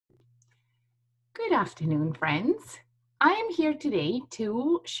Good afternoon, friends. I am here today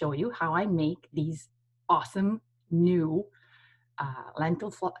to show you how I make these awesome new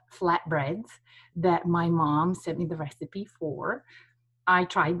lentil flatbreads that my mom sent me the recipe for. I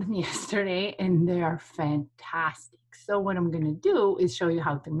tried them yesterday and they are fantastic. So what I'm going to do is show you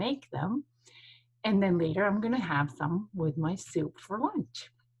how to make them. And then later I'm going to have some with my soup for lunch.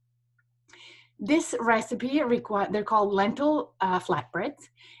 This recipe they're called lentil flatbreads.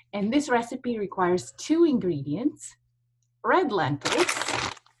 And this recipe requires 2 ingredients: red lentils,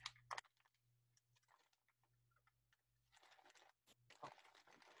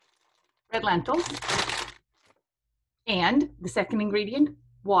 and the second ingredient,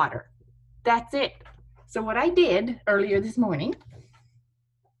 water. That's it. So what I did earlier this morning,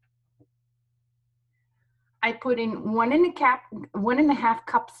 I put in 1.5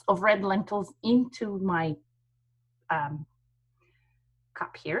 cups of red lentils into my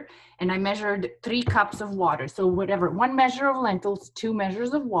cup here, and I measured 3 cups of water. So whatever, 1 measure of lentils, 2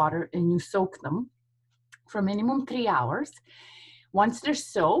 measures of water, and you soak them for minimum 3 hours. Once they're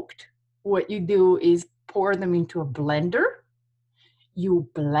soaked, what you do is pour them into a blender. You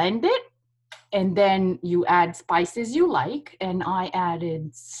blend it, and then you add spices you like. And I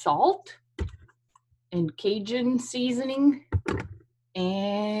added salt and Cajun seasoning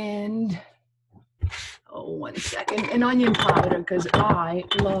and one second, and onion powder, because I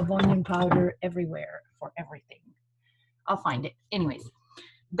love onion powder everywhere for everything. I'll find it. Anyways,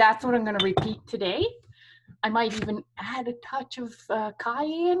 that's what I'm going to repeat today. I might even add a touch of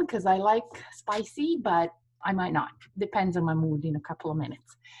cayenne because I like spicy, but I might not. Depends on my mood in a couple of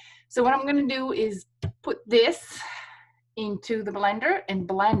minutes. So what I'm going to do is put this into the blender and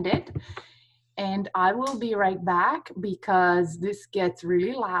blend it. And I will be right back because this gets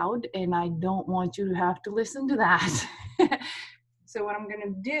really loud and I don't want you to have to listen to that. So what I'm going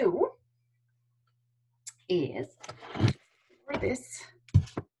to do is for this.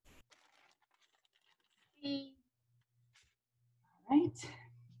 All right.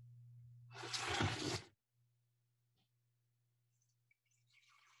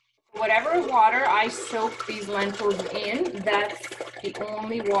 Whatever water I soak these lentils in, that's the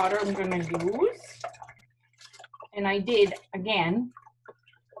only water I'm going to use. And I did, again,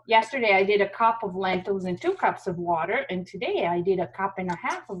 yesterday I did 1 cup of lentils and 2 cups of water. And today I did 1.5 cups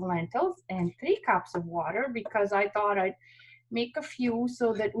of lentils and 3 cups of water because I thought I'd make a few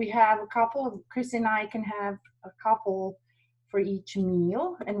so that we have a couple of, Chris and I can have a couple for each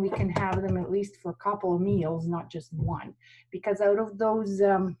meal, and we can have them at least for a couple of meals, not just one. Because out of those,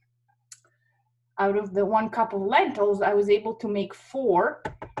 out of the 1 cup of lentils, I was able to make 4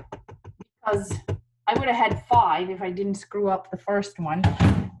 because I would have had 5 if I didn't screw up the first one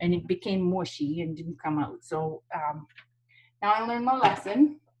and it became mushy and didn't come out. So now I learned my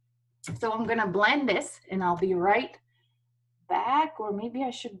lesson. So I'm gonna blend this and I'll be right back, or maybe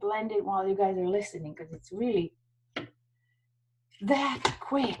I should blend it while you guys are listening because it's really that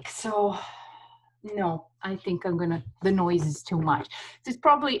quick. So no, I think the noise is too much. So it's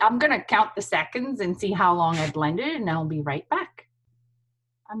probably, I'm gonna count the seconds and see how long I blended and I'll be right back.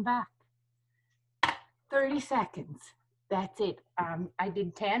 I'm back. 30 seconds. That's it. I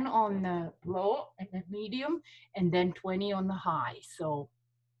did 10 on the low and the medium and then 20 on the high. So,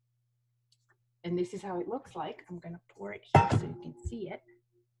 and this is how it looks like. I'm gonna pour it here so you can see it.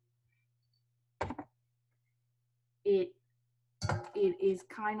 It is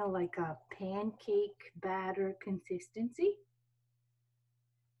kind of like a pancake batter consistency,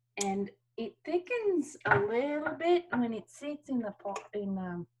 and it thickens a little bit when it sits in the pot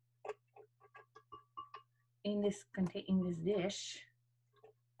in this dish.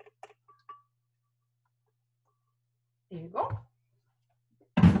 There you go.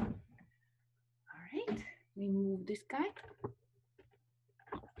 All right, let me move this guy.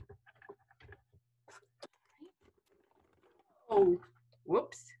 Oh,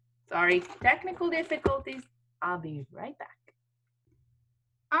 whoops. Sorry, technical difficulties. I'll be right back.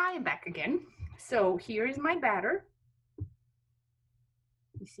 I am back again. So here is my batter.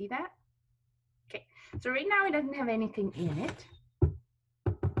 You see that? Okay, so right now it doesn't have anything in it.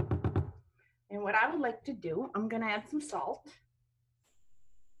 And what I would like to do, I'm gonna add some salt.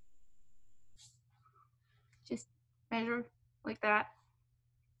 Just measure like that.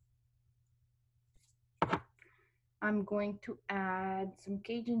 I'm going to add some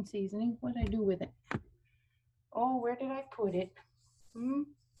Cajun seasoning. What did I do with it? Oh, where did I put it?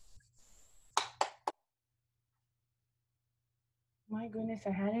 My goodness,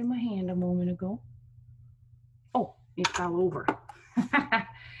 I had it in my hand a moment ago. Oh, it fell over.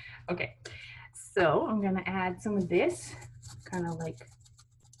 Okay, so I'm gonna add some of this, kind of like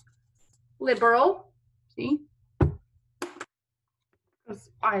liberal. See? Because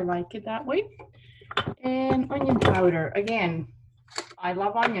I like it that way. And onion powder. Again, I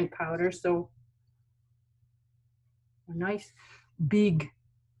love onion powder, so a nice big,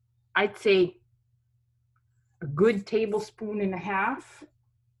 I'd say a good tablespoon and a half.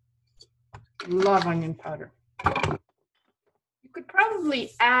 Love onion powder. You could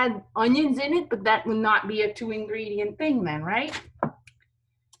probably add onions in it, but that would not be a 2-ingredient thing then, right?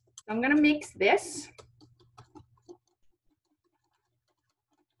 I'm gonna mix this.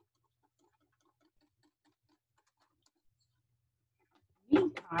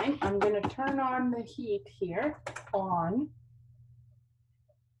 Meantime, I'm gonna turn on the heat here on,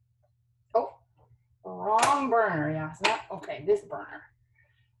 oh, wrong burner, yeah, so that, okay, this burner.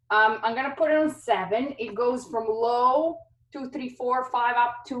 I'm gonna put it on 7. It goes from low, 2, 3, 4, 5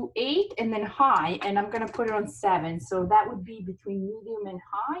 up to 8, and then high, and I'm gonna put it on 7. So that would be between medium and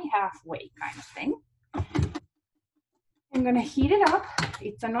high, halfway kind of thing. I'm gonna heat it up.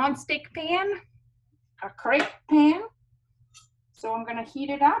 It's a non-stick pan, a crepe pan. So I'm gonna heat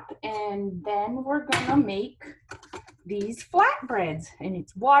it up, and then we're gonna make these flatbreads, and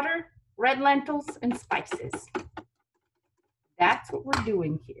it's water, red lentils, and spices. That's what we're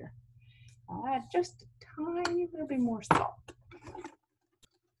doing here. I'll add just a tiny little bit more salt.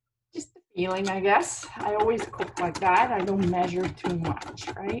 Just the feeling, I guess. I always cook like that. I don't measure too much,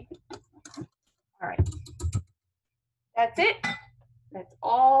 right? All right. That's it. That's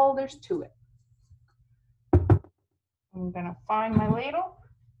all there's to it. I'm gonna find my ladle.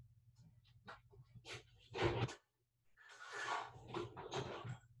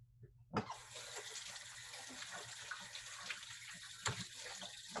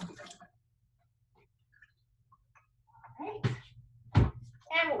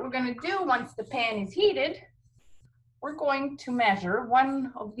 And what we're going to do once the pan is heated, we're going to measure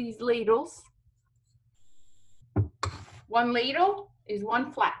one of these ladles. One ladle is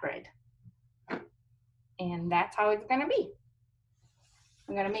one flatbread. And that's how it's going to be.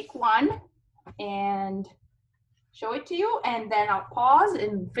 I'm going to make one and show it to you, and then I'll pause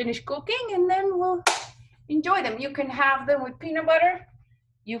and finish cooking, and then we'll enjoy them. You can have them with peanut butter.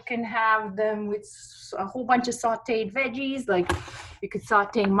 You can have them with a whole bunch of sauteed veggies, like you could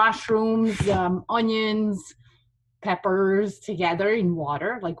saute mushrooms, onions, peppers together in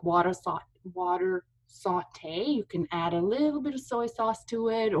water, like water saute. You can add a little bit of soy sauce to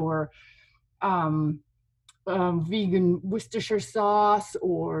it, or vegan Worcestershire sauce,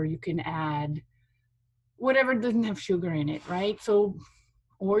 or you can add whatever doesn't have sugar in it, right? So,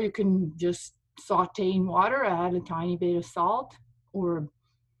 or you can just saute in water, add a tiny bit of salt, or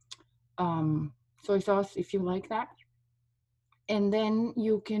soy sauce if you like that. And then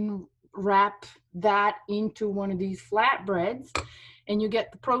you can wrap that into one of these flatbreads, and you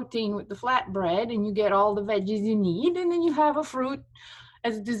get the protein with the flatbread, and you get all the veggies you need, and then you have a fruit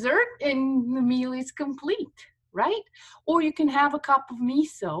as dessert, and the meal is complete, right? Or you can have a cup of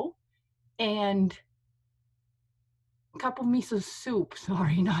miso and cup of miso soup,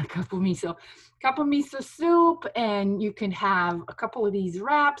 sorry, not a cup of miso, cup of miso soup, and you can have a couple of these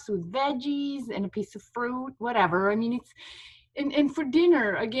wraps with veggies and a piece of fruit, whatever. I mean, it's, and for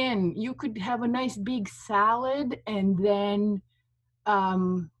dinner, again, you could have a nice big salad, and then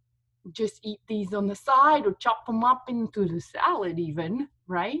just eat these on the side, or chop them up into the salad even,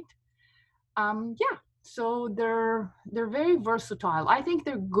 right? Yeah, so they're very versatile. I think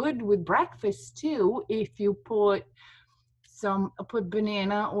they're good with breakfast too, if you put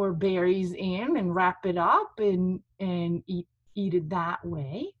banana or berries in and wrap it up and eat it that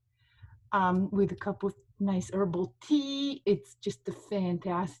way, with a cup of nice herbal tea. It's just a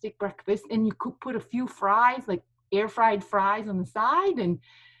fantastic breakfast. And you could put a few fries, like air fried fries on the side, and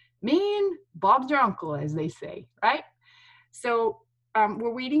man, Bob's your uncle, as they say, right? So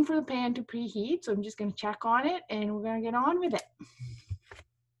we're waiting for the pan to preheat, so I'm just going to check on it, and we're going to get on with it.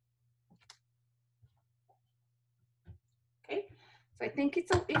 Okay, so I think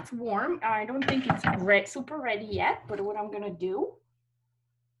it's warm. I don't think it's super ready yet, but what I'm going to do,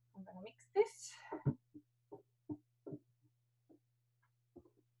 I'm going to mix this.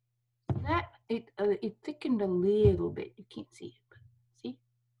 That it thickened a little bit. You can't see it, but see?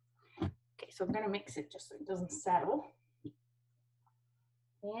 Okay, so I'm going to mix it just so it doesn't settle.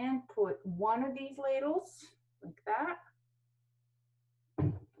 And put one of these ladles like that.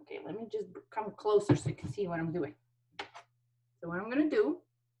 Okay, let me just come closer so you can see what I'm doing. So what I'm going to do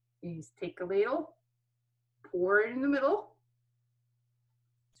is take a ladle, pour it in the middle.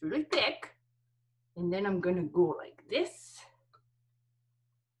 It's really thick. And then I'm going to go like this.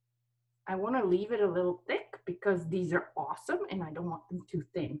 I want to leave it a little thick because these are awesome and I don't want them too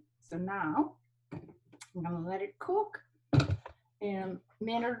thin. So now I'm gonna let it cook in a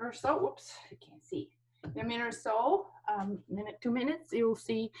minute or so. Whoops, I can't see. In a minute or so, minute, 2 minutes, you'll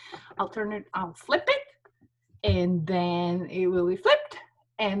see, I'll flip it, and then it will be flipped,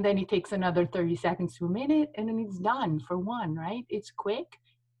 and then it takes another 30 seconds to a minute, and then it's done for one, right? It's quick,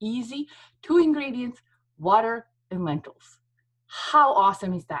 easy, 2 ingredients, water and lentils. How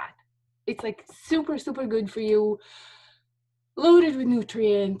awesome is that? It's like super, super good for you, loaded with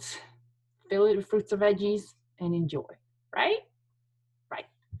nutrients, fill it with fruits or veggies, and enjoy, right? Right.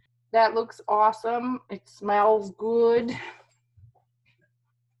 That looks awesome. It smells good.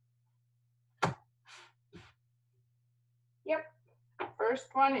 Yep.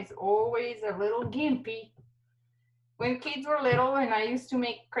 First one is always a little gimpy. When kids were little and I used to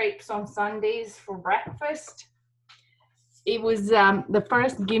make crepes on Sundays for breakfast, it was the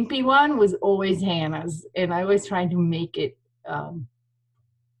first gimpy one was always Hannah's, and I was trying to make it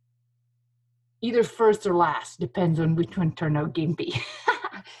either first or last, depends on which one turned out gimpy.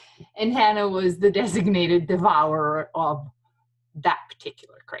 And Hannah was the designated devourer of that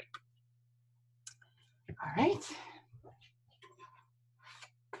particular crepe. All right.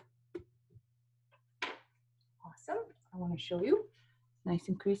 Awesome. I want to show you. Nice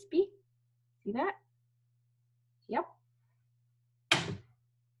and crispy. See that? Yep. All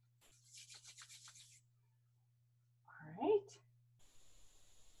right.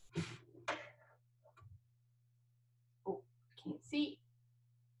 Oh, can't see.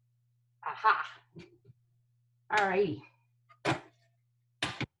 Aha. All righty.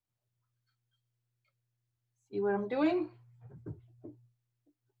 See what I'm doing?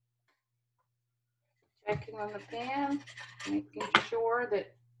 Checking on the pan, making sure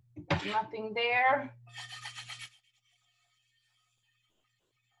that there's nothing there.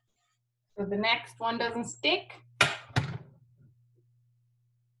 So the next one doesn't stick.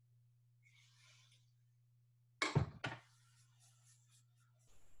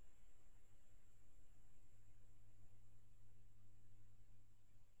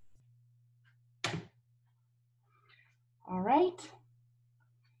 All right.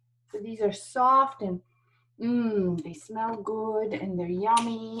 So these are soft and they smell good and they're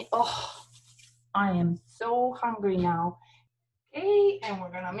yummy. Oh, I am so hungry now. Okay, and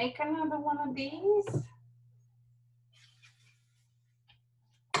we're gonna make another one of these.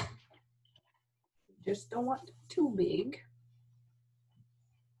 Just don't want them too big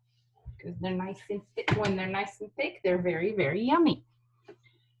because they're nice and thick. When they're nice and thick, they're very, very yummy.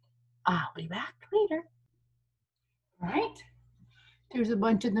 I'll be back later. All right, there's a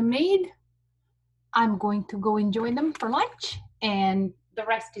bunch of them made. I'm going to go enjoy them for lunch, and the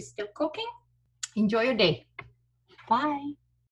rest is still cooking. Enjoy your day. Bye.